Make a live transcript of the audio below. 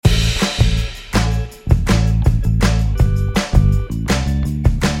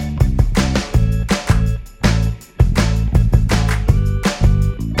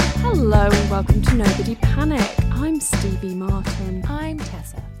Evie Martin. I'm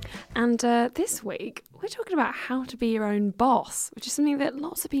Tessa. And this week, we're talking about how to be your own boss, which is something that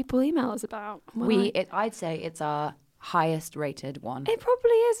lots of people email us about. I'd say it's our highest rated one. It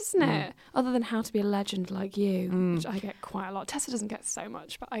probably is, isn't it? Other than how to be a legend like you, which I get quite a lot. Tessa doesn't get so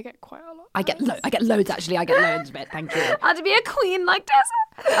much, but I get quite a lot. I get loads, actually. I get loads of it. Thank you. How to be a queen like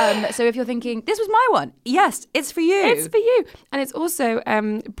Tessa. So if you're thinking, this was my one, yes, it's for you. It's for you. And it's also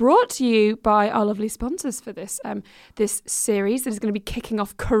brought to you by our lovely sponsors for this this series that is going to be kicking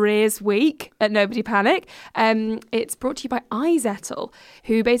off Careers Week at Nobody Panic. It's brought to you by iZettle,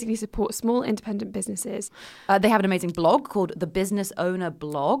 who basically support small independent businesses. They have an amazing blog called the Business Owner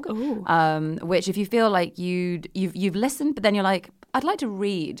Blog, which if you feel like you've listened, but then you're like, I'd like to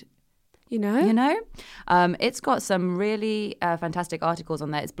read. You know? It's got some really fantastic articles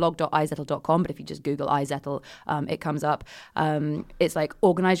on there. It's blog.izettle.com, but if you just Google iZettle, it comes up. It's like,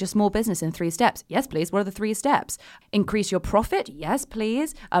 organize your small business in 3 steps. Yes, please. What are the 3 steps? Increase your profit. Yes,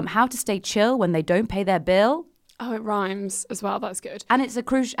 please. How to stay chill when they don't pay their bill. Oh, it rhymes as well. That's good. And it's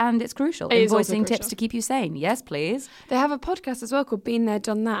crucial. It is also Invoicing crucial. tips to keep you sane. Yes, please. They have a podcast as well called Been There,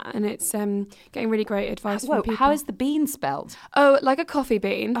 Done That, and it's getting really great advice from people. How is the bean spelled? Oh, like a coffee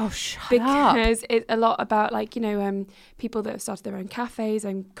bean. Oh, shut up. Because it's a lot about, like, people that have started their own cafes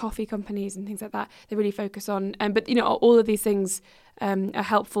and coffee companies and things like that. They really focus on, but, all of these things are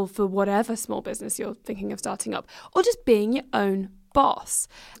helpful for whatever small business you're thinking of starting up or just being your own boss.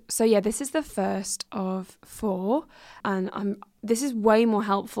 So yeah, this is the first of 4, and this is way more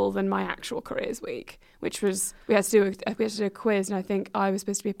helpful than my actual Careers Week, which was we had to do a quiz, and I think I was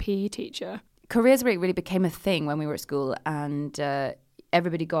supposed to be a PE teacher. Careers Week really became a thing when we were at school, and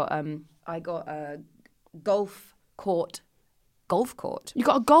everybody got I got a golf court. You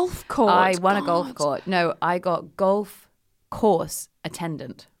got a golf court? I won a golf court. No, I got golf course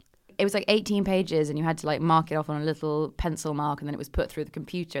attendant. It was like 18 pages, and you had to like mark it off on a little pencil mark, and then it was put through the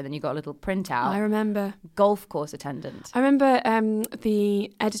computer, and then you got a little printout. I remember. Golf course attendant. I remember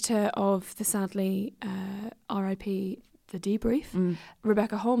the editor of the sadly R.I.P. The Debrief,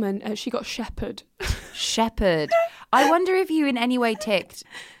 Rebecca Holman, she got shepherd. Shepherd. I wonder if you in any way ticked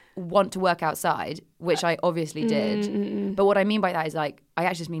want to work outside, which I obviously did. But what I mean by that is like, I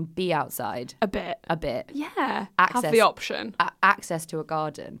actually just mean be outside. A bit. Yeah. Have the option. Access to a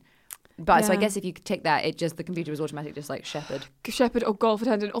garden. But so I Yeah. guess if you tick that, the computer was automatically just like shepherd. Shepherd or golf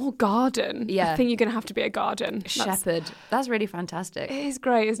attendant or garden. Yeah. I think you're going to have to be a garden. Shepherd. That's really fantastic. It is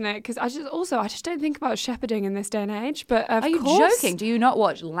great, isn't it? Because I just don't think about shepherding in this day and age. But of Are you course, joking? Do you not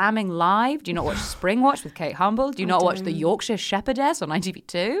watch Lambing Live? Do you not watch Spring Watch with Kate Humble? Do you not watch the Yorkshire Shepherdess on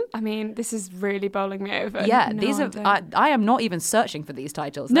ITV2? I mean, this is really bowling me over. Yeah, No, these I are. don't. I am not even searching for these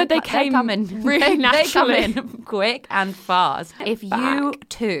titles. No, they come in really They come naturally. in quick and fast. If you Back.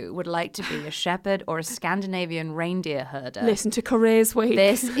 too would like to be a shepherd or a Scandinavian reindeer herder, Listen to Careers Week.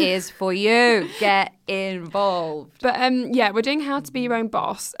 this is for you. Get involved. But we're doing How to Be Your Own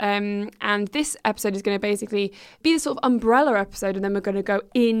Boss. And this episode is going to basically be the sort of umbrella episode, and then we're going to go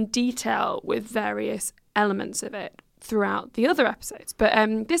in detail with various elements of it throughout the other episodes. But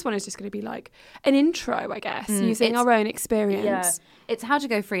this one is just going to be like an intro, I guess, using our own experience. Yeah, it's how to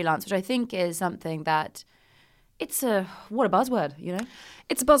go freelance, which I think is something that what a buzzword,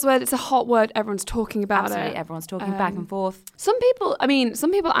 It's a buzzword. It's a hot word. Everyone's talking about Absolutely, it. everyone's talking back and forth. Some people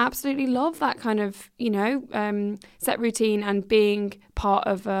absolutely love that kind of, set routine and being part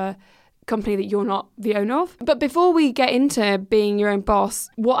of a company that you're not the owner of. But before we get into being your own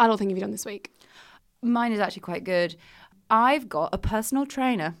boss, what adult thing have you done this week? Mine is actually quite good. I've got a personal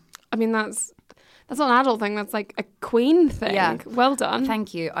trainer. I mean, that's not an adult thing. That's like a queen thing. Yeah. Well done.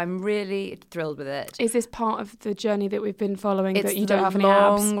 Thank you. I'm really thrilled with it. Is this part of the journey that we've been following, It's that you don't have any a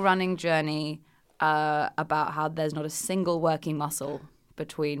abs? long-running journey about how there's not a single working muscle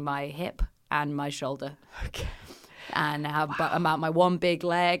between my hip and my shoulder. Okay. And about my one big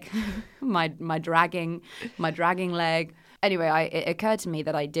leg, my dragging leg. Anyway, it occurred to me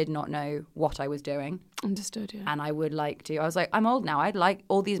that I did not know what I was doing. Understood, yeah. And I would like to. I was like, I'm old now. I'd like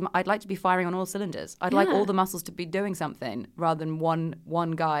to be firing on all cylinders. I'd like all the muscles to be doing something rather than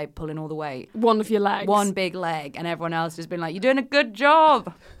one guy pulling all the weight. One of your legs. One big leg, and everyone else just been like, "You're doing a good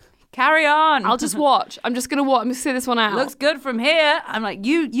job. Carry on." I'll just watch. I'm just going to watch. I'm going to sit this one out. Looks good from here. I'm like,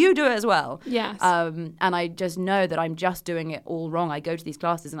 you do it as well. Yes. And I just know that I'm just doing it all wrong. I go to these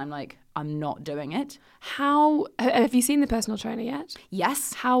classes and I'm like, I'm not doing it. How have you seen the personal trainer yet?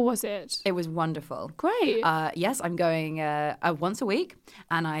 Yes. How was it? It was wonderful. Great. Yes, I'm going once a week,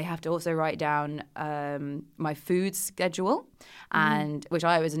 and I have to also write down my food schedule, and which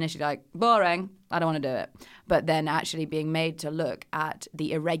I was initially like, boring, I don't want to do it. But then actually being made to look at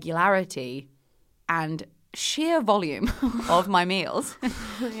the irregularity and sheer volume of my meals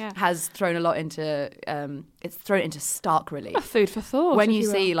Yeah. has thrown a lot into it's thrown into stark relief. Food for thought. When if you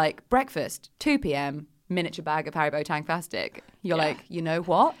will. see like breakfast, 2 p.m, miniature bag of Haribo Tangfastic, you're Yeah. like, you know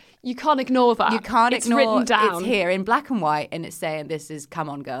what? You can't ignore that. You can't it's ignore written down. It's here in black and white, and it's saying, "This is come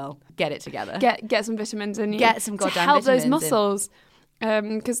on, girl, get it together." Get some vitamins in you. Get some to goddamn help those vitamins in. muscles.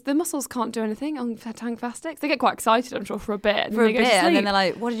 Because the muscles can't do anything on Tangfastics. They get quite excited, I'm sure, for a bit. And for a then they bit, go to and then sleep. they're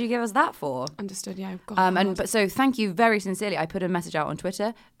like, "What did you give us that for?" Understood, yeah. God, But so thank you very sincerely. I put a message out on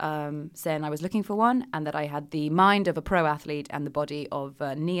Twitter saying I was looking for one and that I had the mind of a pro athlete and the body of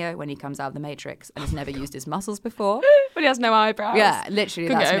Neo when he comes out of the Matrix and has never used his muscles before. But he has no eyebrows. Yeah, literally,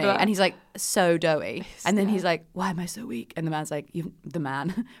 Couldn't that's get me. over that. And he's like so doughy. And then Yeah. he's like, "Why am I so weak?" And the man's like, the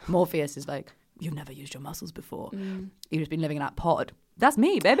man, Morpheus, is like, "You've never used your muscles before. You've just been living in that pod." That's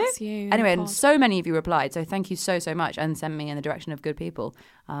me, baby. That's you in Anyway, the and pod. so many of you replied. So thank you so much and sent me in the direction of good people.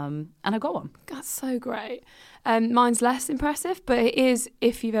 And I got one. That's so great. Mine's less impressive, but it is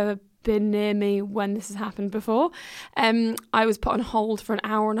if you've ever been near me when this has happened before. I was put on hold for an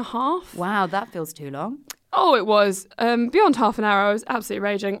hour and a half. Wow, that feels too long. Oh, it was. Beyond half an hour, I was absolutely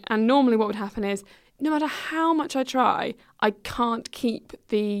raging. And normally what would happen is, no matter how much I try, I can't keep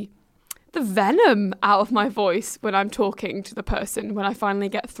the venom out of my voice when I'm talking to the person when I finally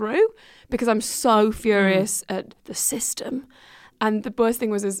get through, because I'm so furious at the system. And the worst thing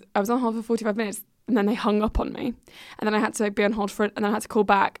was I was on hold for 45 minutes and then they hung up on me. And then I had to be on hold for it and then I had to call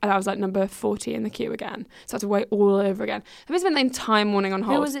back and I was like number 40 in the queue again. So I had to wait all over again. I spent the entire morning on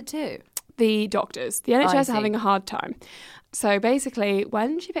hold. Who was it to? The doctors. The I NHS see. are having a hard time. So basically,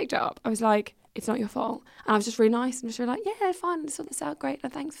 when she picked it up, I was like, "It's not your fault." And I was just really nice and just really like, "Yeah, fine, sort this out, great,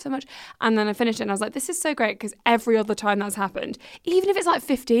 thanks so much." And then I finished it and I was like, "This is so great," because every other time that's happened, even if it's like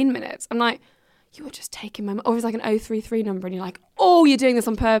 15 minutes, I'm like, "You were just taking my..." Or it's like an 033 number and you're like, "Oh, you're doing this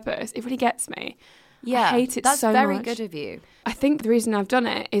on purpose." It really gets me. Yeah, I hate it that's so very much. good of you. I think the reason I've done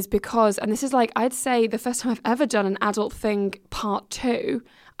it is because, and this is like, I'd say the first time I've ever done an adult thing part 2,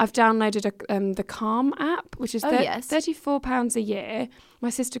 I've downloaded the Calm app, which is yes. £34 a year.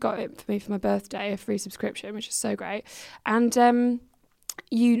 My sister got it for me for my birthday, a free subscription, which is so great. And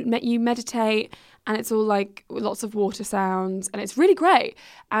you meditate, and it's all like lots of water sounds, and it's really great.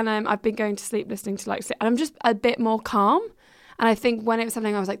 And I've been going to sleep listening to and I'm just a bit more calm. And I think when it was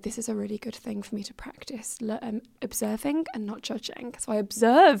something I was like, this is a really good thing for me to practice observing and not judging. So I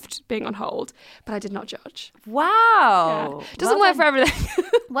observed being on hold, but I did not judge. Wow. Yeah. Doesn't work for everything.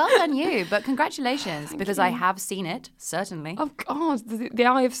 Well done you, but congratulations, because I have seen it, certainly. Oh, God, the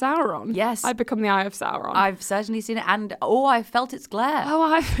Eye of Sauron. Yes. I've become the Eye of Sauron. I've certainly seen it, and I felt its glare.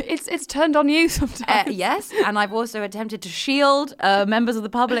 It's turned on you sometimes. Yes, and I've also attempted to shield members of the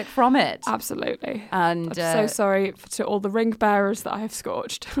public from it. Absolutely. And I'm so sorry to all the ring bearers that I have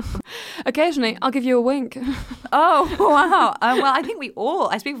scorched. Occasionally, I'll give you a wink. Oh, wow. Well, I think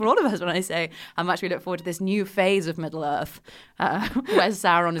I speak for all of us when I say how much we look forward to this new phase of Middle-earth, where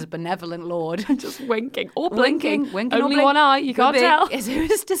Sauron is a benevolent lord. Just winking or blinking. Winking or Only blink. one eye, you Could can't be. tell.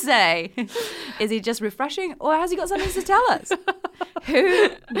 Who's to say? Is he just refreshing, or has he got something to tell us? Who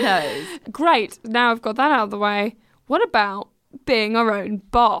knows? Great. Now I've got that out of the way. What about being our own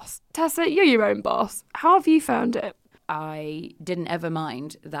boss? Tessa, you're your own boss. How have you found it? I didn't ever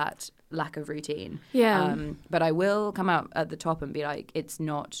mind that lack of routine. Yeah. But I will come out at the top and be like, it's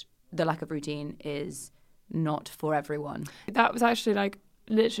not, the lack of routine is not for everyone. That was actually like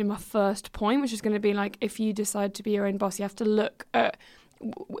literally my first point, which is going to be like, if you decide to be your own boss, you have to look at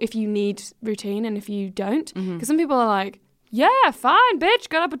if you need routine and if you don't. Because some people are like, yeah, fine, bitch,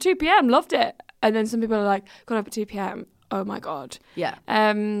 got up at 2 p.m, loved it. And then some people are like, got up at 2 p.m, oh my God. Yeah.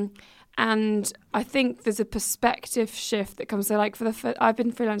 And I think there's a perspective shift that comes. So, like, I've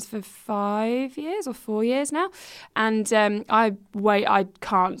been freelance for 5 years or 4 years now, and I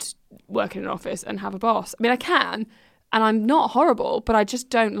can't work in an office and have a boss. I mean, I can, and I'm not horrible, but I just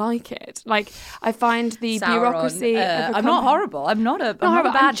don't like it. Like, I find the Sauron, bureaucracy. Of a I'm not company- horrible. I'm not a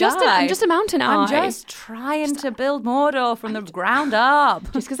horrible. bad guy. I'm just a mountain eye. I'm just trying to build Mordor from the ground up.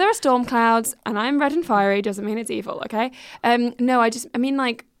 Just because there are storm clouds and I'm red and fiery doesn't mean it's evil, okay? No, I mean,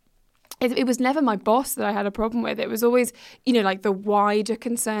 like, it was never my boss that I had a problem with. It was always, like the wider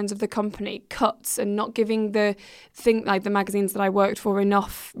concerns of the company, cuts and not giving the magazines that I worked for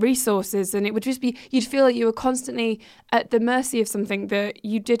enough resources. And it would just be, you'd feel like you were constantly at the mercy of something that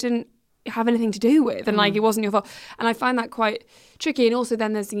you didn't have anything to do with, and like it wasn't your fault. And I find that quite tricky. And also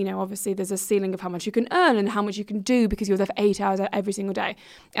then there's, obviously there's a ceiling of how much you can earn and how much you can do because you're there for 8 hours every single day.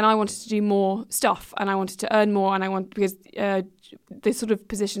 And I wanted to do more stuff and I wanted to earn more, and because the sort of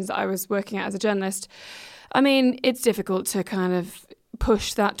positions that I was working at as a journalist, I mean, it's difficult to kind of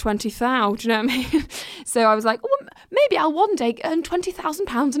push that 20,000. Do you know what I mean? So I was like, well, maybe I'll one day earn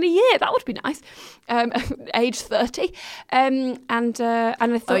 £20,000 in a year. That would be nice. Age 30. And I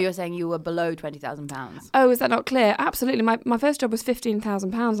thought... Oh, you're saying you were below £20,000. Oh, is that not clear? Absolutely. My first job was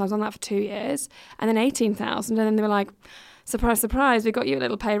 £15,000. I was on that for 2 years. And then 18,000. And then they were like, surprise, surprise, we got you a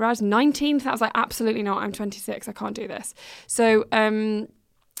little pay rise. 19,000. I was like, absolutely not. I'm 26. I can't do this. So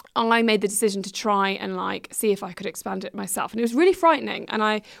I made the decision to try and like see if I could expand it myself. And it was really frightening. And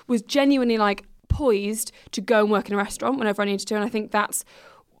I was genuinely like poised to go and work in a restaurant whenever I needed to. And I think that's...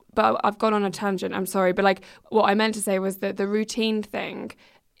 But I've gone on a tangent. I'm sorry. But like what I meant to say was that the routine thing...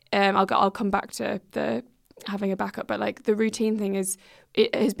 I'll come back to the having a backup, but like the routine thing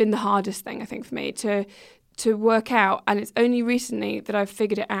it has been the hardest thing I think for me to work out, and it's only recently that I've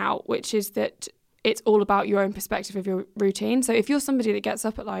figured it out, which is that it's all about your own perspective of your routine. So if you're somebody that gets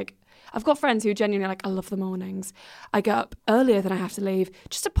up at like, I've got friends who genuinely like, I love the mornings. I get up earlier than I have to leave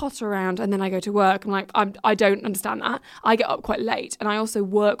just to potter around, and then I go to work. I'm like, I don't understand that. I get up quite late, and I also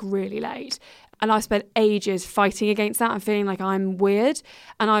work really late. And I've spent ages fighting against that and feeling like I'm weird.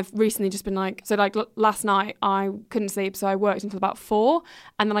 And I've recently just been like, so like last night I couldn't sleep, so I worked until about 4,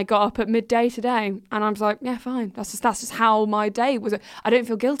 and then I got up at midday today, and I was like, yeah, fine. That's just how my day was. I don't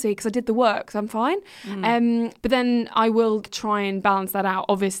feel guilty because I did the work, so I'm fine. But then I will try and balance that out,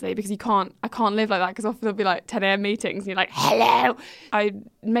 obviously, because I can't live like that, because often there'll be like 10 a.m. meetings and you're like, hello. I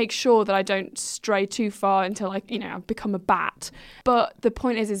make sure that I don't stray too far until I've become a bat. But the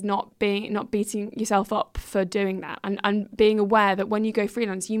point is not beating yourself up for doing that, and being aware that when you go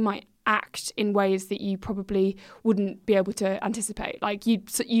freelance you might act in ways that you probably wouldn't be able to anticipate. Like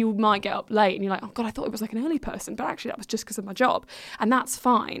you might get up late and you're like, oh god, I thought it was like an early person, but actually that was just because of my job, and that's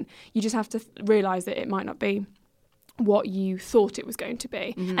fine. You just have to realise that it might not be what you thought it was going to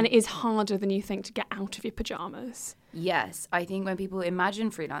be. And it is harder than you think to get out of your pajamas. Yes, I think when people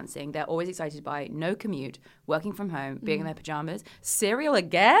imagine freelancing, they're always excited by no commute, working from home, being in their pajamas, cereal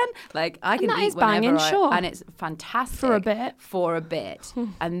again. Like I can eat whenever and it's fantastic for a bit.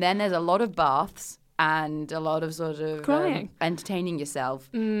 And then there's a lot of baths and a lot of sort of crying, entertaining yourself,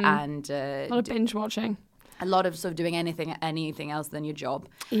 and a lot of binge watching. A lot of sort of doing anything else than your job.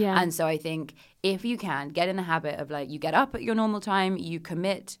 Yeah. And so I think if you can get in the habit of like, you get up at your normal time, you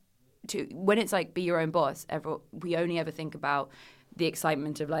commit to, when it's like be your own boss, we only ever think about the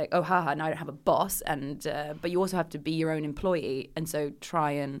excitement of like, oh, haha, now I don't have a boss. And but you also have to be your own employee. And so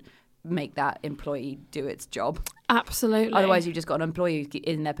try and make that employee do its job. Absolutely. Otherwise, you've just got an employee who's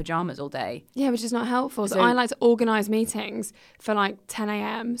in their pajamas all day. Yeah, which is not helpful. So I like to organise meetings for like 10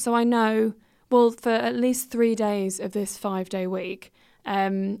 a.m. So I know... Well, for at least 3 days of this 5-day week,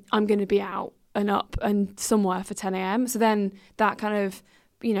 I'm going to be out and up and somewhere for 10 a.m. So then that kind of,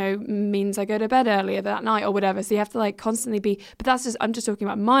 means I go to bed earlier that night or whatever. So you have to like constantly be, but I'm just talking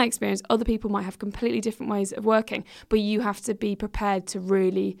about my experience. Other people might have completely different ways of working, but you have to be prepared to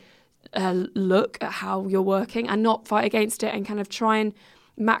really look at how you're working and not fight against it, and kind of try and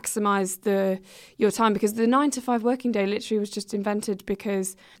maximize your time, because the 9-to-5 working day literally was just invented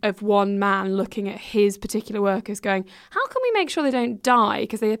because of one man looking at his particular workers going, how can we make sure they don't die,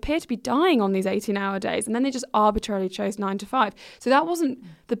 because they appear to be dying on these 18-hour days, and then they just arbitrarily chose 9-to-5. So that wasn't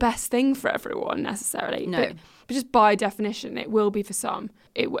the best thing for everyone necessarily. No. But just by definition, it will be for some.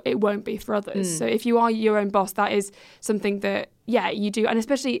 It won't be for others. So if you are your own boss, that is something that, yeah, you do. And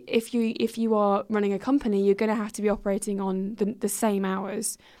especially if you are running a company, you're going to have to be operating on the same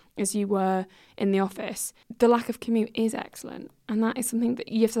hours as you were in the office. The lack of commute is excellent. And that is something that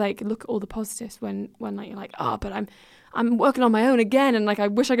you have to like look at all the positives when like you're like, oh, but I'm working on my own again, and like I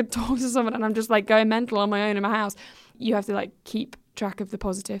wish I could talk to someone, and I'm just like going mental on my own in my house. You have to like keep track of the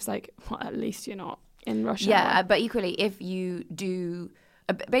positives, like, well, at least you're not in rush hour. Yeah, but equally, if you do,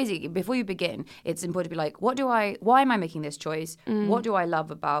 basically, before you begin, it's important to be like, why am I making this choice? What do I love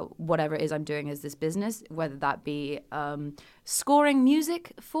about whatever it is I'm doing as this business? Whether that be scoring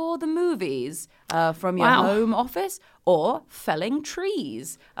music for the movies from your home office, or felling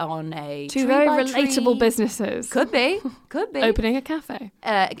trees on a two very relatable businesses. Could be. Opening a cafe.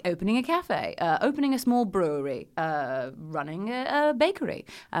 Opening a small brewery, running a bakery,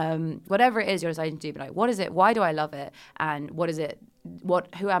 whatever it is you're deciding to do. But like, what is it? Why do I love it? And what is it?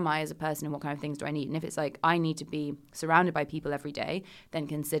 Who am I as a person, and what kind of things do I need? And if it's like I need to be surrounded by people every day, then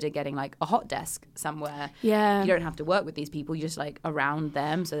consider getting like a hot desk somewhere. Yeah, you don't have to work with these people, you're just like around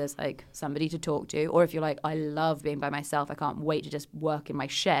them, so there's like somebody to talk to. Or if you're like, I love being by myself, I can't wait to just work in my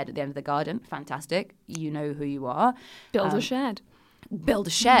shed at the end of the garden, fantastic, you know who you are. Build a shed.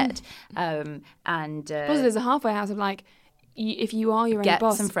 And also there's a halfway house of like, if you are your own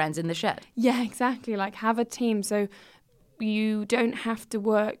boss, get some friends in the shed. Yeah, exactly. Like have a team. So you don't have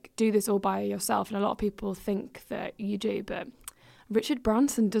to do this all by yourself. And a lot of people think that you do, but Richard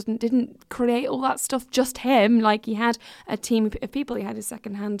Branson didn't create all that stuff, just him. Like, he had a team of people. He had his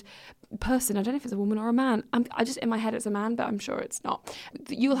second-hand person. I don't know if it's a woman or a man. I just, in my head, it's a man, but I'm sure it's not.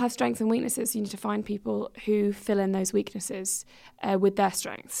 You'll have strengths and weaknesses. You need to find people who fill in those weaknesses with their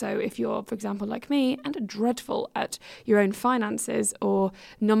strengths. So if you're, for example, like me, and are dreadful at your own finances or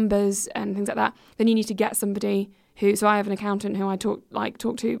numbers and things like that, then you need to get somebody who. So I have an accountant who I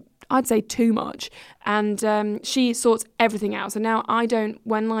talk to, I'd say, too much, and she sorts everything out. So now I don't,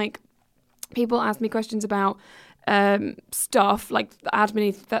 when like people ask me questions about stuff like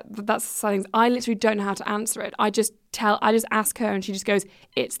admin, that's things, I literally don't know how to answer it. I just ask her, and she just goes,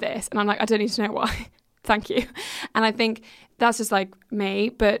 it's this, and I'm like, I don't need to know why. Thank you. And I think that's just like me,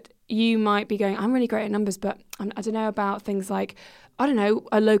 but you might be going, I'm really great at numbers, but I don't know about things like, I don't know,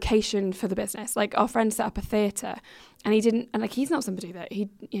 a location for the business. Like, our friend set up a theatre, and he's not somebody that he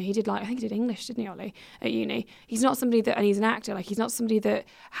did, like, I think he did English, didn't he, Ollie, at uni? He's not somebody that, and he's an actor, like, he's not somebody that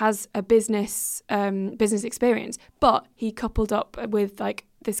has a business experience, but he coupled up with like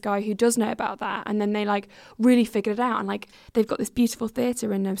this guy who does know about that, and then they like really figured it out, and like they've got this beautiful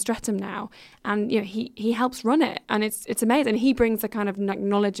theatre in Streatham now, and he helps run it, and it's amazing. He brings the kind of like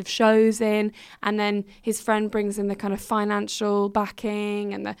knowledge of shows in, and then his friend brings in the kind of financial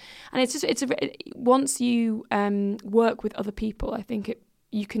backing, and once you work with other people, I think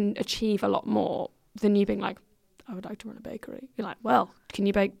you can achieve a lot more than you being like, I would like to run a bakery. You're like, well, can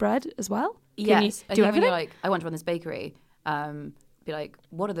you bake bread as well? Yes. Can you do everything? You're like, I want to run this bakery. Be like,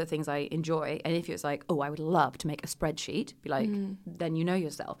 what are the things I enjoy? And if it's like, oh, I would love to make a spreadsheet, be like, then you know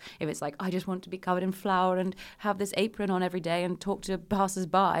yourself. If it's like, I just want to be covered in flour and have this apron on every day and talk to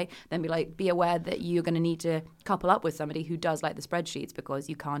passers-by, then be aware that you're going to need to couple up with somebody who does like the spreadsheets, because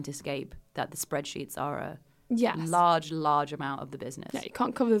you can't escape that the spreadsheets are a large amount of the business. Yeah, you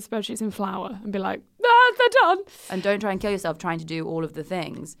can't cover the spreadsheets in flour and be like, they're done. And don't try and kill yourself trying to do all of the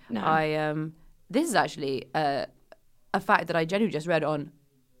things. No. This is actually a fact that I genuinely just read on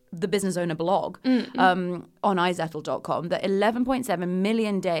the Business Owner blog on izettle.com, that 11.7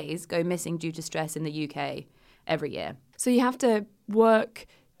 million days go missing due to stress in the UK every year. So you have to work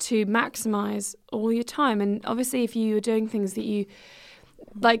to maximise all your time. And obviously if you are doing things that you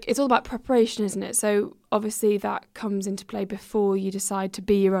like, it's all about preparation, isn't it? So obviously that comes into play before you decide to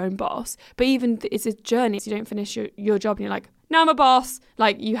be your own boss. But even it's a journey. So you don't finish your job and you're like, now I'm a boss.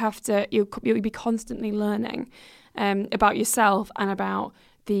 Like, you'll be constantly learning about yourself and about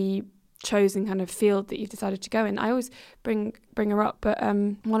the chosen kind of field that you've decided to go in. I always bring her up, but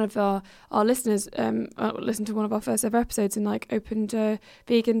one of our listeners listened to one of our first ever episodes and like opened a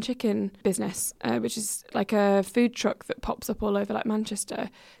vegan chicken business, which is like a food truck that pops up all over like Manchester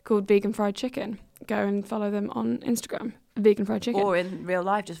called Vegan Fried Chicken. Go and follow them on Instagram, Vegan Fried Chicken. Or in real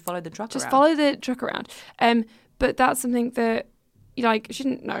life, just follow the truck around. Just follow the truck around. But that's something that, like, she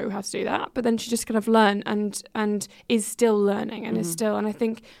didn't know how to do that, but then she just kind of learned and is still learning and is still, and I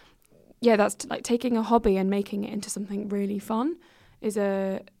think, that's like taking a hobby and making it into something really fun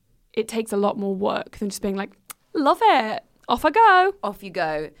it takes a lot more work than just being like, love it, off I go. Off you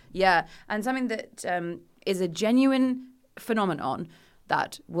go. Yeah. And something that is a genuine phenomenon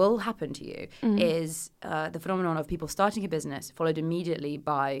that will happen to you is the phenomenon of people starting a business followed immediately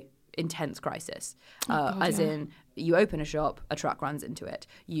by intense crisis. In you open a shop, a truck runs into it.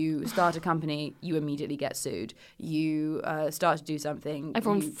 You start a company, you immediately get sued. You start to do something,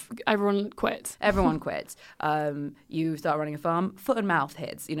 everyone quits. Everyone quits. You start running a farm, foot and mouth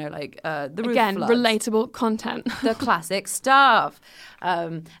hits. The roof again floods. Relatable content. The classic stuff,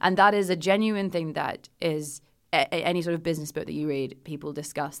 and that is a genuine thing that is. Any sort of business book that you read, people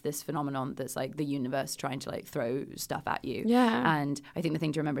discuss this phenomenon that's like the universe trying to like throw stuff at you. Yeah. And I think the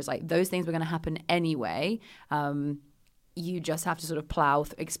thing to remember is like those things were going to happen anyway. You just have to sort of plow,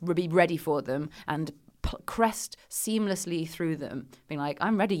 be ready for them and crest seamlessly through them, being like,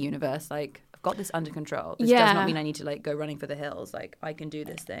 I'm ready, universe. Like, I've got this under control. This does not mean I need to like go running for the hills. Like, I can do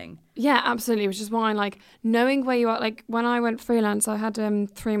this thing. Yeah, absolutely. Which is why, like, knowing where you are, like when I went freelance, I had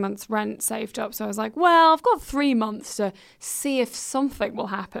 3 months rent saved up. So I was like, well, I've got 3 months to see if something will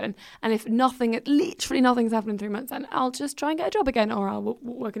happen. And if literally nothing's happened in 3 months, then I'll just try and get a job again, or I'll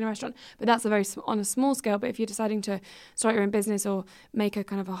work in a restaurant. But that's on a small scale. But if you're deciding to start your own business or make a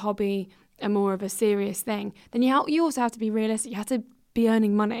kind of a hobby, a more of a serious thing, then you also have to be realistic. You have to be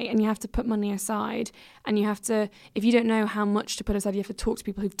earning money, and you have to put money aside, and you have to, if you don't know how much to put aside, you have to talk to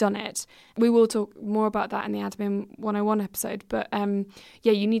people who've done it. We will talk more about that in the Admin 101 episode, but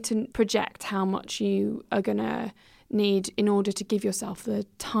you need to project how much you are gonna need in order to give yourself the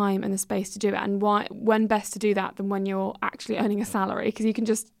time and the space to do it. And when best to do that than when you're actually earning a salary, because you can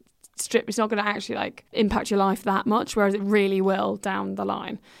just strip. It's not going to actually like impact your life that much, whereas it really will down the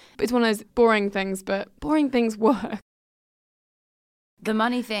line. But it's one of those boring things, but boring things work. The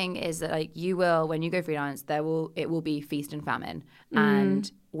money thing is that like you will, when you go freelance, it will be feast and famine.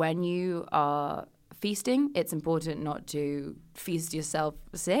 And when you are feasting, it's important not to feast yourself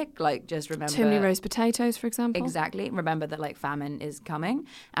sick. Like just remember too many roast potatoes, for example. Exactly. Remember that like famine is coming,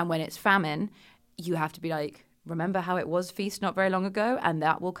 and when it's famine, you have to be like, remember how it was feast not very long ago, and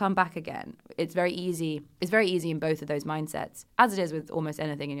that will come back again. It's very easy. It's very easy in both of those mindsets, as it is with almost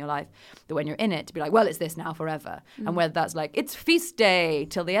anything in your life, that when you're in it, to be like, well, it's this now forever. And whether that's like, it's feast day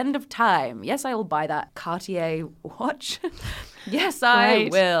till the end of time. Yes, I will buy that Cartier watch. Yes, I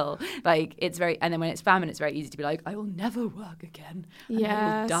will. Like, it's very, and then when it's famine, it's very easy to be like, I will never work again. And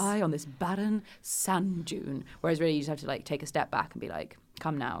I will die on this barren sand dune. Whereas really you just have to like take a step back and be like,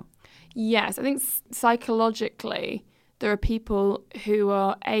 come now. Yes, I think psychologically there are people who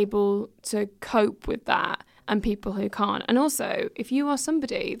are able to cope with that and people who can't. And also, if you are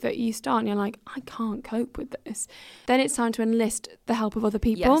somebody that you start and you're like, I can't cope with this, then it's time to enlist the help of other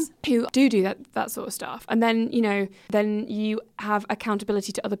people who do that sort of stuff. And then, then you have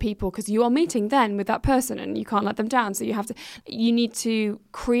accountability to other people because you are meeting then with that person and you can't let them down. So you need to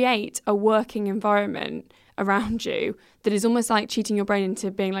create a working environment around you that is almost like cheating your brain into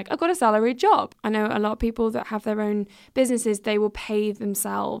being like, I've got a salaried job. I know a lot of people that have their own businesses, they will pay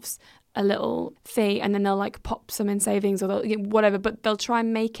themselves a little fee and then they'll like pop some in savings or whatever, but they'll try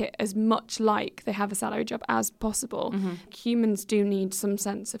and make it as much like they have a salary job as possible. Humans do need some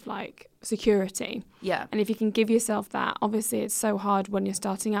sense of like security. Yeah. And if you can give yourself that, obviously it's so hard when you're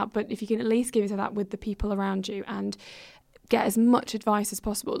starting out, but if you can at least give yourself that with the people around you and get as much advice as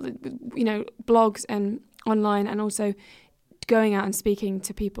possible, blogs and online, and also going out and speaking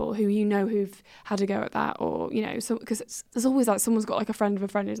to people who who've had a go at that, or because there's always like someone's got like a friend of a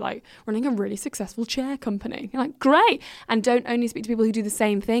friend who's like running a really successful chair company. You're like, great. And don't only speak to people who do the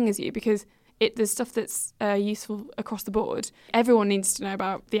same thing as you, because there's stuff that's useful across the board. Everyone needs to know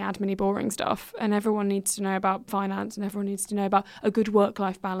about the admin-y boring stuff, and everyone needs to know about finance, and everyone needs to know about a good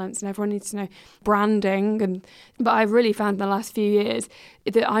work-life balance, and everyone needs to know branding. But I've really found in the last few years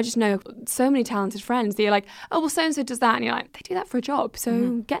that I just know so many talented friends that you're like, oh, well, so-and-so does that. And you're like, they do that for a job,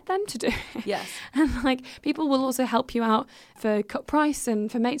 so get them to do it. Yes. And like people will also help you out for cut price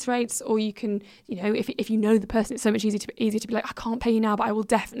and for mates rates, or you can, if you know the person, it's so much easier to be like, I can't pay you now, but I will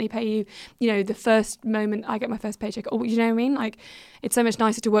definitely pay you, the first moment I get my first paycheck. Or, you know what I mean? Like, it's so much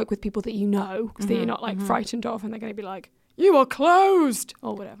nicer to work with people that you know, because that you're not like frightened of and they're going to be like, you are closed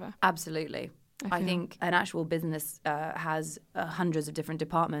or whatever. Absolutely. I think an actual business has hundreds of different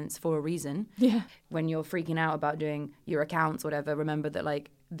departments for a reason. Yeah. When you're freaking out about doing your accounts, whatever, remember that like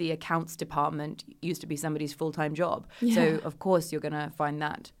the accounts department used to be somebody's full-time job. Yeah. So of course you're going to find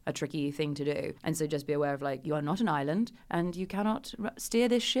that a tricky thing to do. And so just be aware of like, you are not an island and you cannot steer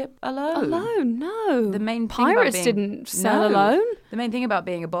this ship alone. Alone, no. The main thing Pirates didn't sail alone. The main thing about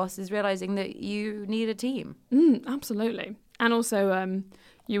being a boss is realizing that you need a team. Absolutely. And also,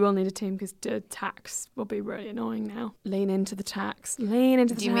 you will need a team because tax will be really annoying now. Lean into the tax. Do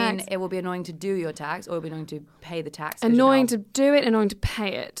you mean it will be annoying to do your tax, or it will be annoying to pay the tax? Annoying to do it, annoying to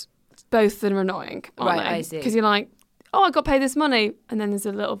pay it. Both of them are annoying, aren't they? I see. Because you're like, oh, I got paid this money. And then there's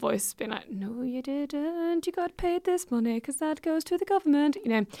a little voice being like, no, you didn't. You got paid this money because that goes to the government,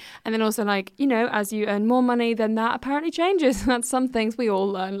 And then also like, as you earn more money, then that apparently changes. That's some things we all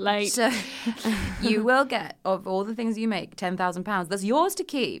learn late. So you will get, of all the things you make, £10,000. That's yours to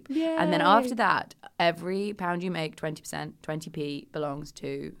keep. Yay. And then after that, every pound you make, 20%, 20p belongs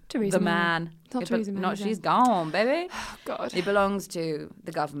to Theresa the May. man. Not Theresa May. No, she's gone, baby. Oh, God. It belongs to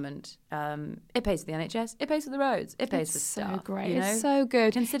the government. It pays for the NHS. It pays for the roads. It pays for stuff. So great. It's so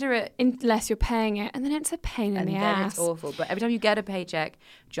good. Consider it. Unless you're paying it, and then it's a pain in the ass. And then it's awful. But every time you get a paycheck,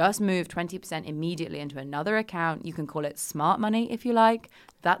 just move 20% immediately into another account. You can call it smart money if you like.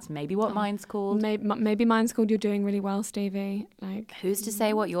 That's maybe what mine's called. Maybe mine's called You're Doing Really Well, Stevie. Like, who's to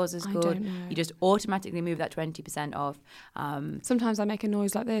say what yours is called? I don't know. You just automatically move that 20% off. Sometimes I make a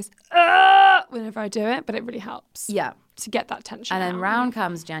noise like this whenever I do it, but it really helps. Yeah. To get that tension And then out. round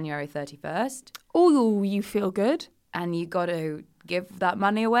comes January 31st. Oh, you feel good. And you got to give that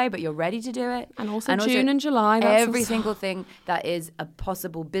money away, but you're ready to do it. And also June and July. Every single thing that is a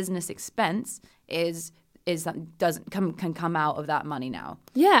possible business expense can come out of that money now.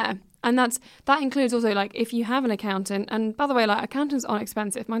 Yeah. And that includes also like if you have an accountant, and by the way, like accountants aren't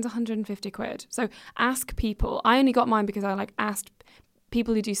expensive. Mine's 150 quid. So ask people. I only got mine because I like asked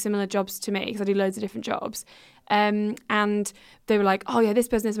people who do similar jobs to me, because I do loads of different jobs. And they were like, oh yeah, this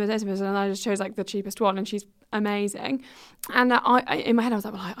business, and I just chose like the cheapest one, and she's amazing. And I in my head I was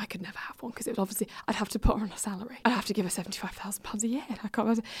like, well, I could never have one, because it would obviously, I'd have to put her on a salary. I'd have to give her £75,000 a year. I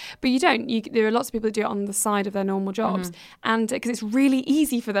can't. But you don't. There are lots of people who do it on the side of their normal jobs, and because it's really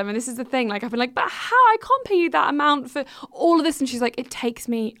easy for them. And this is the thing. Like I've been like, but how? I can't pay you that amount for all of this. And she's like, it takes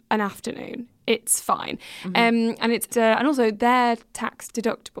me an afternoon. It's fine. And it's and also they're tax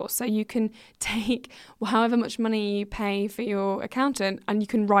deductible, so you can take however much money you pay for your accountant, and you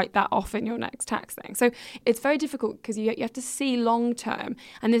can write that off in your next tax thing. So it's very difficult, because you have to see long term,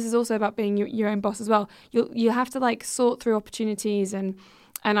 and this is also about being your own boss as well. You have to like sort through opportunities and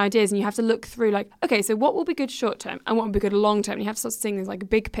ideas, and you have to look through like, okay, so what will be good short term and what will be good long term. You have to start seeing things like a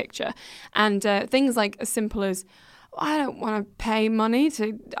big picture, and things like as simple as, I don't want to pay money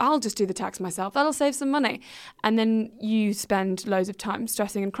I'll just do the tax myself. That'll save some money. And then you spend loads of time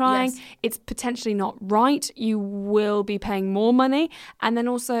stressing and crying. Yes. It's potentially not right. You will be paying more money. And then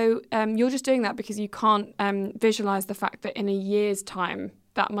also you're just doing that because you can't visualize the fact that in a year's time,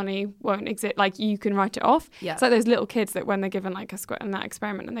 that money won't exist. Like you can write it off. Yeah. It's like those little kids that when they're given like a square in that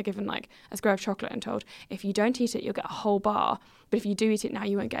experiment, and they're given like a square of chocolate and told, if you don't eat it, you'll get a whole bar. But if you do eat it now,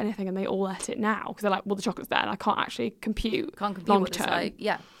 you won't get anything. And they all ate it now because they're like, well, the chocolate's there and I can't actually compute long term. Like.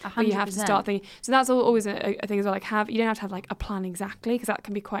 Yeah, 100%. But you have to start thinking. So that's always a thing as well. Like you don't have to have like a plan exactly, because that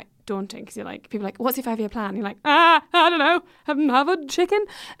can be quite daunting, because you're like, people are like, what's your 5-year plan? You're like, I don't know, have a chicken.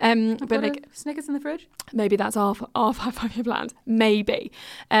 But like Snickers in the fridge. Maybe that's our 5-year plans. Maybe.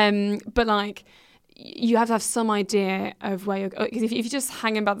 But like, you have to have some idea of where you're going. Because if you're just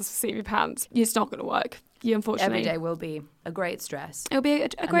hanging about the seat of your pants, it's not going to work. You unfortunately. Every day will be a great stress. It'll be a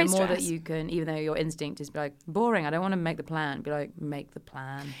great stress. And the more that you can, even though your instinct is be like, boring, I don't want to make the plan, be like, make the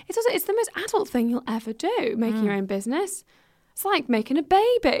plan. It's the most adult thing you'll ever do, making your own business. It's like making a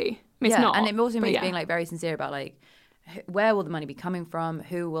baby. It's not. And it also means being like very sincere about like, where will the money be coming from?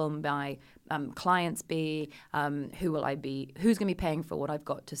 Who will my clients be? Who will I be? Who's going to be paying for what I've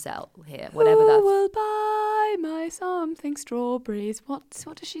got to sell here? Whatever that's. Who will buy my something strawberries? What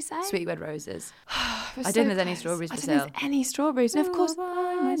does she say? Sweet red roses. I don't think there's any strawberries for sale. I don't think there's any strawberries. No, of course. Buy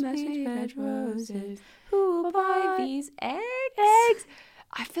my sweet red roses. Who will buy these eggs?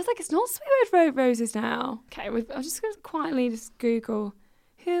 I feel like it's not sweet red roses now. Okay, I'm just going to quietly just Google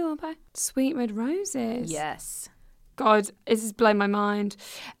who will buy sweet red roses. Yes. God, this is blowing my mind.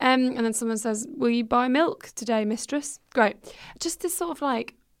 And then someone says, will you buy milk today, mistress? Great. Just this sort of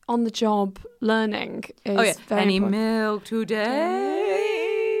like on-the-job learning is very Any important. milk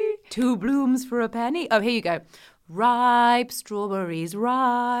today? 2 blooms for a penny? Oh, here you go. Ripe strawberries,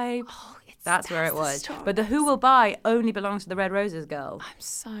 ripe. Oh, that's where it was. But the who will buy only belongs to the Red Roses girl. I'm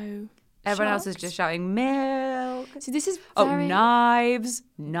so Everyone else is just shouting milk. So this is very... knives.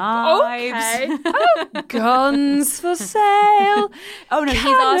 Okay. Guns for sale. Oh no,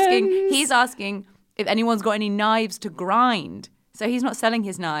 Cannons. He's asking if anyone's got any knives to grind. So he's not selling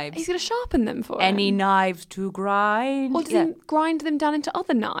his knives. He's going to sharpen them for any knives to grind. Or does he grind them down into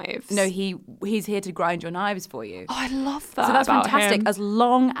other knives? No, he's here to grind your knives for you. Oh, I love that. So that's fantastic. As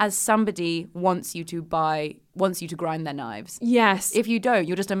long as somebody wants you to grind their knives. Yes. If you don't,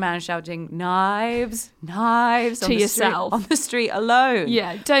 you're just a man shouting knives to yourself on the street alone.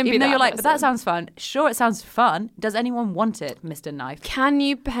 Yeah, don't be that. Even though you're like, person. but that sounds fun. Sure, it sounds fun. Does anyone want it, Mr. Knife? Can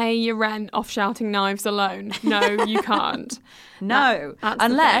you pay your rent off shouting knives alone? No, you can't. No,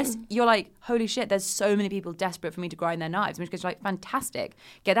 unless you're like, holy shit, there's so many people desperate for me to grind their knives, in which case you're like, fantastic,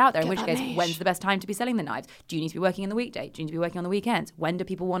 get out there. In which case, when's the best time to be selling the knives? Do you need to be working in the weekday? Do you need to be working on the weekends? When do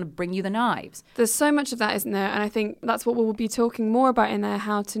people want to bring you the knives? There's so much of that, isn't there? And I think that's what we'll be talking more about in there,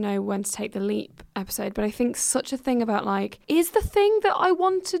 how to know when to take the leap episode. But I think such a thing about like, is the thing that I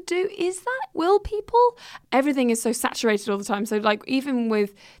want to do, will people? Everything is so saturated all the time. So like, even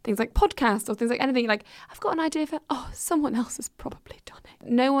with things like podcasts or things like anything, like I've got an idea for, someone else has probably done it.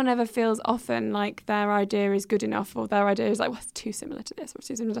 No one ever feels often like their idea is good enough, or their idea is like, well, it's too similar to this or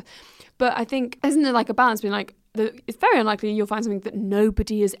too similar to. But I think, isn't there like a balance between like, it's very unlikely you'll find something that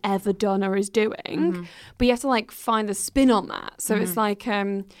nobody has ever done or is doing, but you have to like find the spin on that. So it's like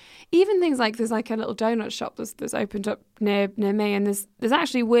even things like there's like a little donut shop that's opened up near me, and there's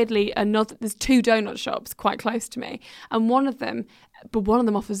actually weirdly there's 2 donut shops quite close to me, and one of them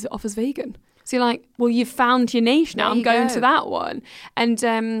offers vegan. So you're like, well, you've found your niche now. I'm going to that one.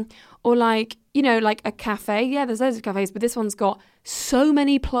 And or like, you know, like a cafe. Yeah, there's loads of cafes, but this one's got so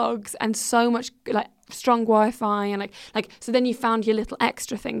many plugs and so much like strong Wi-Fi and like so then you found your little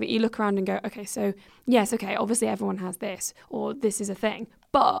extra thing that you look around and go, okay, so yes, okay, obviously everyone has this, or this is a thing,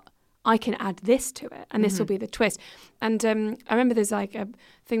 but I can add this to it and this will be the twist. And I remember there's like a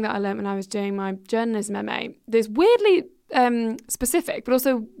thing that I learned when I was doing my journalism MA. There's weirdly specific, but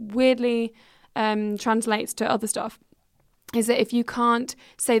also weirdly translates to other stuff. Is that if you can't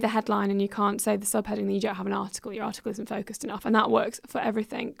say the headline and you can't say the subheading, then you don't have an article. Your article isn't focused enough. And that works for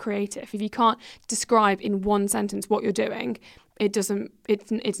everything creative. If you can't describe in one sentence what you're doing, it's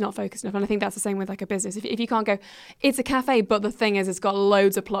not focused enough. And I think that's the same with like a business. If you can't go, it's a cafe, but the thing is it's got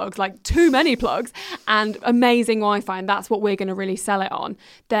loads of plugs, like too many plugs and amazing Wi-Fi, and that's what we're going to really sell it on,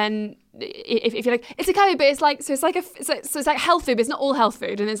 then if you're like, it's a cafe, but it's like health food, but it's not all health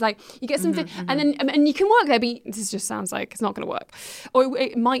food, and it's like you get some and then and you can work there, but this just sounds like it's not going to work, or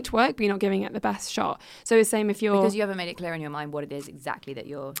it might work, but you're not giving it the best shot. So it's the same if you're, because you haven't made it clear in your mind what it is exactly that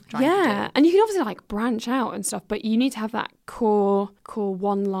you're trying to do. Yeah, and you can obviously like branch out and stuff, but you need to have that core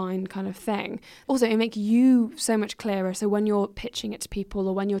one line kind of thing. Also, it makes you so much clearer, so when you're pitching it to people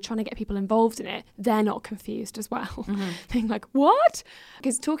or when you're trying to get people involved in it, they're not confused as well. Being like, what?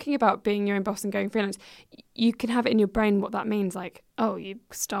 Because talking about being your own boss and going freelance, you can have it in your brain what that means, like, oh, you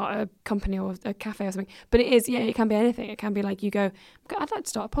start a company or a cafe or something. But it can be anything. It can be like you go, I'd like to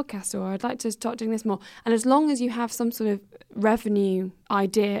start a podcast, or I'd like to start doing this more. And as long as you have some sort of revenue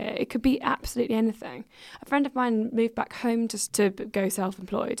idea, it could be absolutely anything. A friend of mine moved back home just to go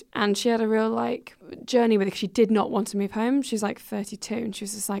self-employed, and she had a real like journey with it. She did not want to move home. She's like 32, and she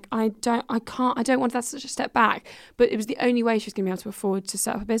was just like, I don't want, that's such a step back. But it was the only way she was going to be able to afford to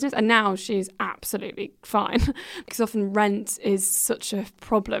set up a business. And now she's absolutely fine, because often rent is such a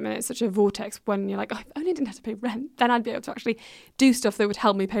problem, and it's such a vortex when you're like, oh, if I only didn't have to pay rent, then I'd be able to actually do stuff that would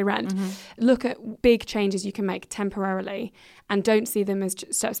help me pay rent. Look at big changes you can make temporarily and don't see them as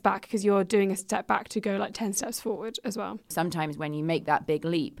steps back, because you're doing a step back to go like 10 steps forward as well. Sometimes when you make that big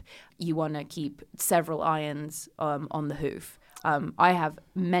leap, you want to keep several irons on the hoof. I have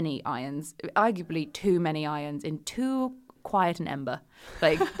many irons, arguably too many irons in too quiet an ember.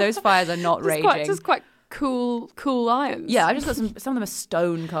 Like those fires are not raging. Just quite cool irons. Yeah, I just got some of them are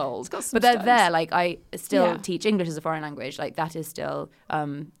stone cold. But they're stones. there. Like I still teach English as a foreign language. Like that is still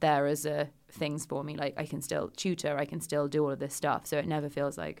there as a things for me. Like I can still tutor, I can still do all of this stuff. So it never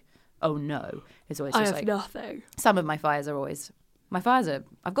feels like, oh no. It's always just like nothing. Some of my fires are always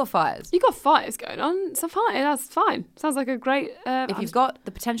I've got fires. You got fires going on. It's fine. That's fine. Sounds like a great. If you've got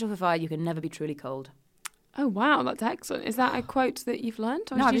the potential for fire, you can never be truly cold. Oh wow, that's excellent. Is that a quote that you've learned?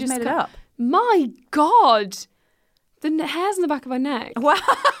 No, I just made it up. My God, the hairs on the back of my neck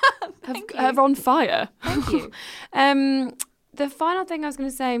have on fire. Thank you. The final thing I was going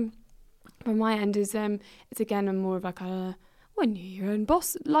to say from my end is it's again a more of like a when you're your own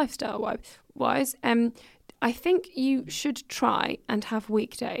boss lifestyle wise. I think you should try and have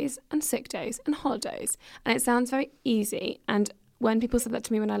weekdays and sick days and holidays. And it sounds very easy. And when people said that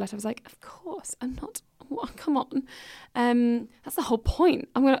to me when I left, I was like, of course, I'm not. Come on. That's the whole point.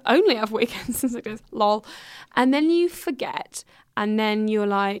 I'm going to only have weekends and sick days. Lol. And then you forget. And then you're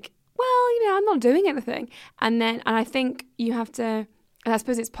like, well, I'm not doing anything. And I think you have to. And I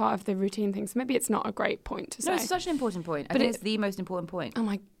suppose it's part of the routine thing. So maybe it's not a great point to say. No, it's such an important point. I think it's the most important point. Oh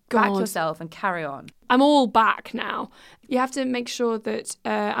my God. Back yourself and carry on. I'm all back now. You have to make sure that,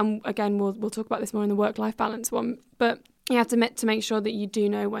 and again, we'll talk about this more in the work-life balance one, but you have to make sure that you do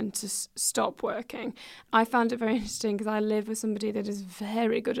know when to stop working. I found it very interesting because I live with somebody that is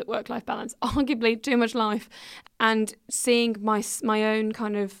very good at work-life balance, arguably too much life, and seeing my own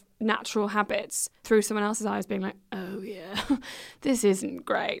kind of natural habits through someone else's eyes, being like, oh yeah, this isn't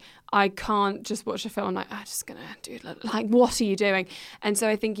great. I can't just watch a film and I'm just gonna do like, what are you doing? And so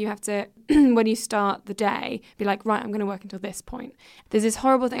I think you have to, when you start the day, be like, right, I'm gonna work until this point. There's this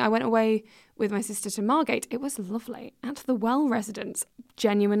horrible thing. I went away with my sister to Margate. It was lovely at the Well residence.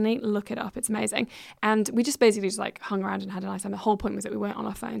 Genuinely, look it up. It's amazing. And we just basically just like hung around and had a nice time. The whole point was that we weren't on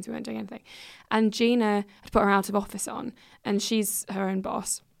our phones. We weren't doing anything. And Gina had put her out of office on, and she's her own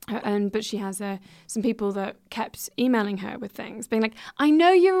boss. But she has some people that kept emailing her with things, being like, I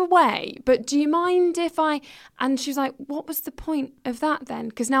know you're away, but do you mind if I... And she was like, what was the point of that then?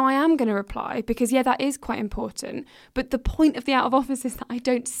 Because now I am going to reply, because, yeah, that is quite important. But the point of the out of office is that I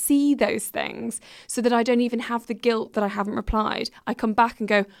don't see those things, so that I don't even have the guilt that I haven't replied. I come back and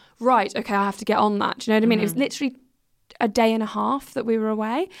go, right, okay, I have to get on that. Do you know what I mean? It was literally a day and a half that we were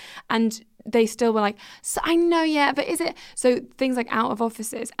away, and they still were like, so I know, yeah, but is it? So things like out of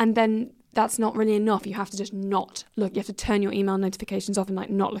offices, and then that's not really enough. You have to just not look. You have to turn your email notifications off and like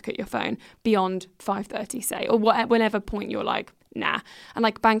not look at your phone beyond 5:30, say, or whenever point you're like, nah. And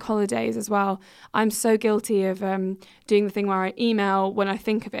like bank holidays as well. I'm so guilty of doing the thing where I email when I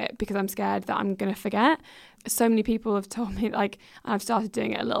think of it because I'm scared that I'm going to forget. So many people have told me, like, and I've started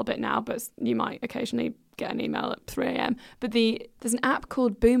doing it a little bit now, but you might occasionally get an email at 3 a.m. But there's an app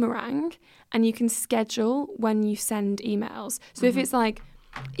called Boomerang, and you can schedule when you send emails. So if it's like,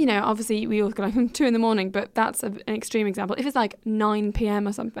 you know, obviously we all go like 2 a.m, but that's an extreme example. If it's like 9 p.m.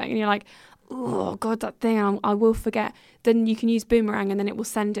 or something, and you're like, oh God, that thing, I will forget, then you can use Boomerang and then it will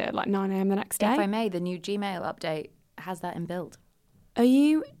send it at like 9 a.m. the next day. If I may, the new Gmail update has that inbuilt. Are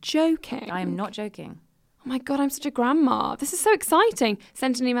you joking? I am not joking. Oh my God, I'm such a grandma. This is so exciting.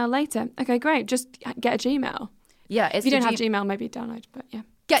 Send an email later. Okay, great. Just get a Gmail. Yeah, if you don't have Gmail, maybe download, but yeah.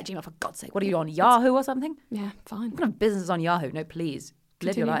 Get Gmail, for God's sake. What are you on, Yahoo or something? Yeah, fine. What kind of business is on Yahoo? No, please.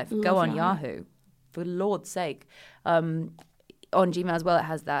 Live your life. Go on Yahoo. For Lord's sake. On Gmail as well, it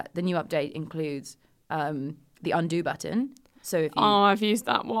has that. The new update includes the undo button. So if you I've used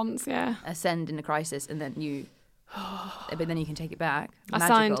that once, yeah. Send in a crisis and then you... but then you can take it back.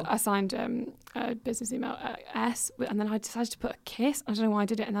 I signed a business email S, and then I decided to put a kiss. I don't know why I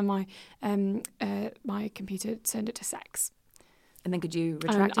did it, and then my computer turned it to sex. And then could you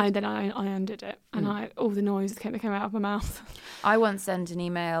retract it? Then I undid it, and all the noise that came out of my mouth. I once sent an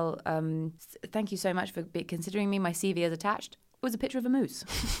email. Thank you so much for considering me. My CV is attached. It was a picture of a moose,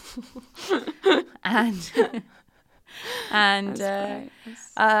 and that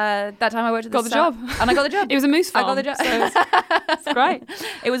time I worked at the job, and I got the job. It was a moose farm. I got the job. So it's great.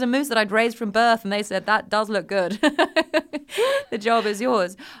 It was a moose that I'd raised from birth, and they said that does look good. The job is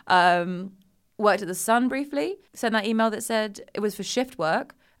yours. Worked at the Sun briefly. Sent that email that said it was for shift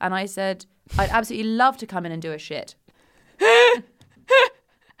work, and I said I'd absolutely love to come in and do a shit. I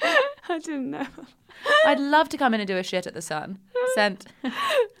didn't know. I'd love to come in and do a shit at the Sun. Sent.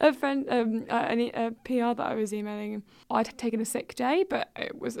 A friend, a PR that I was emailing, I'd taken a sick day, but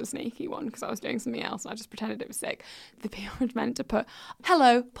it was a sneaky one because I was doing something else and I just pretended it was sick. The PR had meant to put,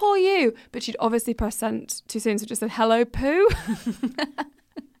 hello, poor you, but she'd obviously pressed send too soon, so it just said, hello, poo.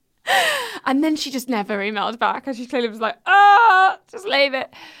 And then she just never emailed back, and she clearly was like, just leave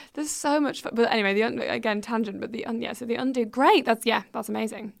it. There's so much fun. But anyway, again, tangent, but so the undo, great. That's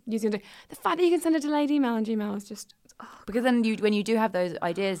amazing. Use the undo. The fact that you can send a delayed email on Gmail is just... Because then when you do have those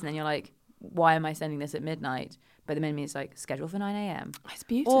ideas, and then you're like, why am I sending this at midnight? But the minute it's like, schedule for 9 a.m. It's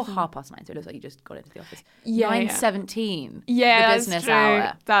beautiful. Or 9:30, so it looks like you just got into the office. Yeah, 9:17. Yeah, the business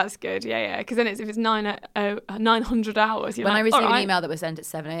hour. That's good. Yeah. Because then if it's 900 hours, you're when like, I receive an email that was sent at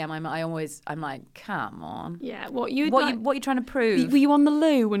 7 a.m, I'm like, come on. Yeah, what are you trying to prove? Were you on the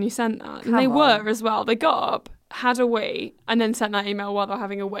loo when you sent that? And they were as well. They got up, had a wee, and then sent that email while they're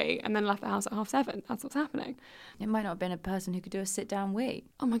having a wee, and then left the house at 7:30. That's what's happening. It might not have been a person who could do a sit-down wee.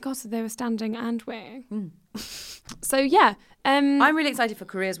 Oh my God, so they were standing and weeing. So yeah. I'm really excited for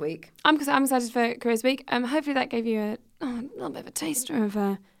Careers Week. I'm excited for Careers Week. Hopefully that gave you a little bit of a taster of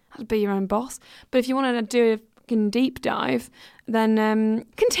how to be your own boss. But if you want to do a fucking deep dive, then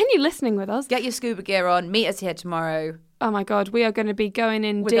continue listening with us. Get your scuba gear on. Meet us here tomorrow. Oh my God, we are going to be going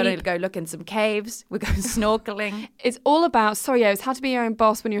in deep. We're going to go look in some caves. We're going snorkeling. It's all about, it's how to be your own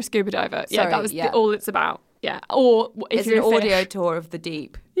boss when you're a scuba diver. All it's about. Yeah. Or if you're an audio tour of the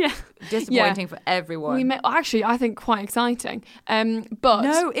deep. Yeah. Disappointing for everyone. Actually, I think quite exciting. But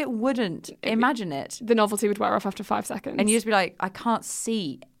no, it wouldn't. Imagine it. The novelty would wear off after 5 seconds. And you'd just be like, I can't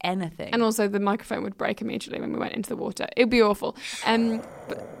see anything. And also the microphone would break immediately when we went into the water. It would be awful.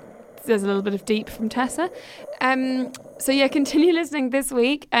 But there's a little bit of deep from Tessa. So yeah, continue listening this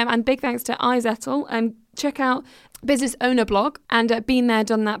week. And big thanks to iZettle. And check out Business Owner Blog and Been There,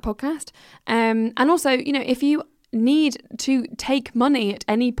 Done That podcast. And also, if you need to take money at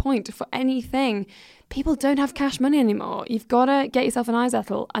any point for anything, people don't have cash money anymore. You've got to get yourself an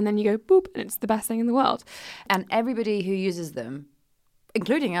iZettle, and then you go boop, and it's the best thing in the world. And everybody who uses them,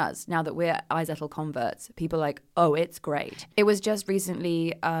 including us, now that we're iZettle converts, people are like, oh, it's great. It was just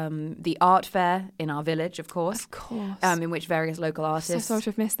recently the art fair in our village, of course. In which various local artists... So sorry to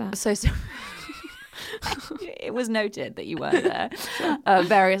have missed that. So it was noted that you weren't there.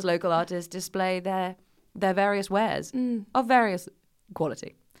 Various local artists display their various wares of various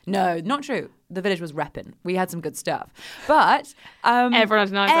quality. No, not true. The village was repping. We had some good stuff. But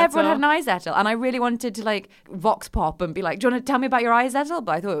everyone had an iZettle. And I really wanted to vox pop and be like, do you want to tell me about your iZettle?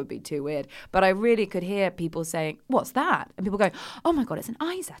 But I thought it would be too weird. But I really could hear people saying, what's that? And people going, oh my God, it's an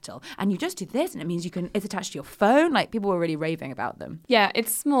iZettle. And you just do this and it means it's attached to your phone. People were really raving about them. Yeah,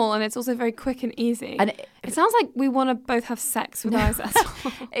 it's small and it's also very quick and easy. And it sounds like we want to both have sex with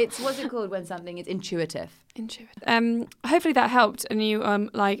iZettle. It's what's it called when something is intuitive? Hopefully that helped and you I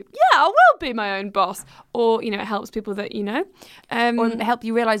will be my own boss, or, it helps people that you know. Or help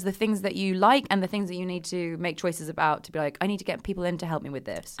you realise the things that you like and the things that you need to make choices about, to be like, I need to get people in to help me with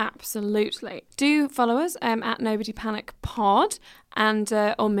this. Absolutely. Do follow us at Nobody Panic Pod, and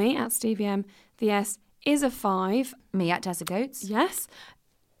on me at Stevie M. The S is a 5. Me at Tessa Coates. Yes.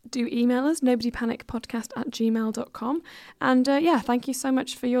 Do email us, nobodypanicpodcast@gmail.com. And thank you so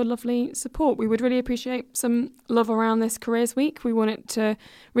much for your lovely support. We would really appreciate some love around this Careers Week. We want it to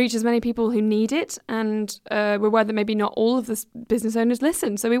reach as many people who need it. And we're aware that maybe not all of the business owners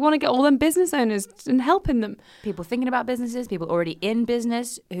listen. So we want to get all them business owners and helping them. People thinking about businesses, people already in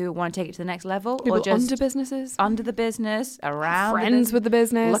business who want to take it to the next level. People or just under businesses. Under the business, around friends with the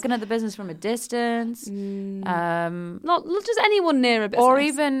business. Looking at the business from a distance. Not just anyone near a business. Or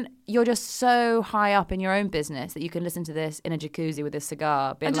even you're just so high up in your own business that you can listen to this in a jacuzzi with a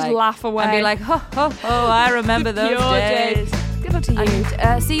cigar. And just laugh away. And be like, I remember those days. Good luck to you.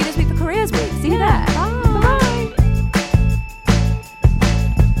 And see you this week for Careers Week. See you there. Bye.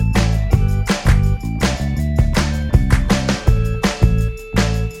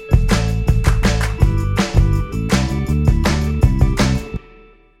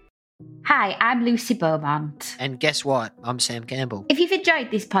 Hi, I'm Lucy Beaumont. And guess what? I'm Sam Campbell. If you've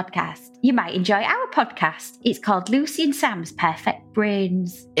enjoyed this podcast, you might enjoy our podcast. It's called Lucy and Sam's Perfect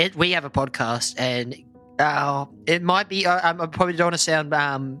Brains. We have a podcast, and it might be, I probably don't want to sound,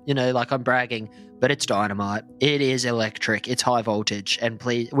 like I'm bragging, but it's dynamite. It is electric. It's high voltage. And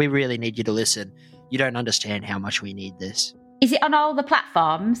please, we really need you to listen. You don't understand how much we need this. Is it on all the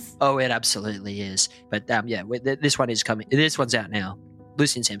platforms? Oh, it absolutely is. But this one is coming. This one's out now.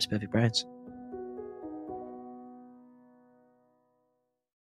 Lucy and Sam's Perfect Brains.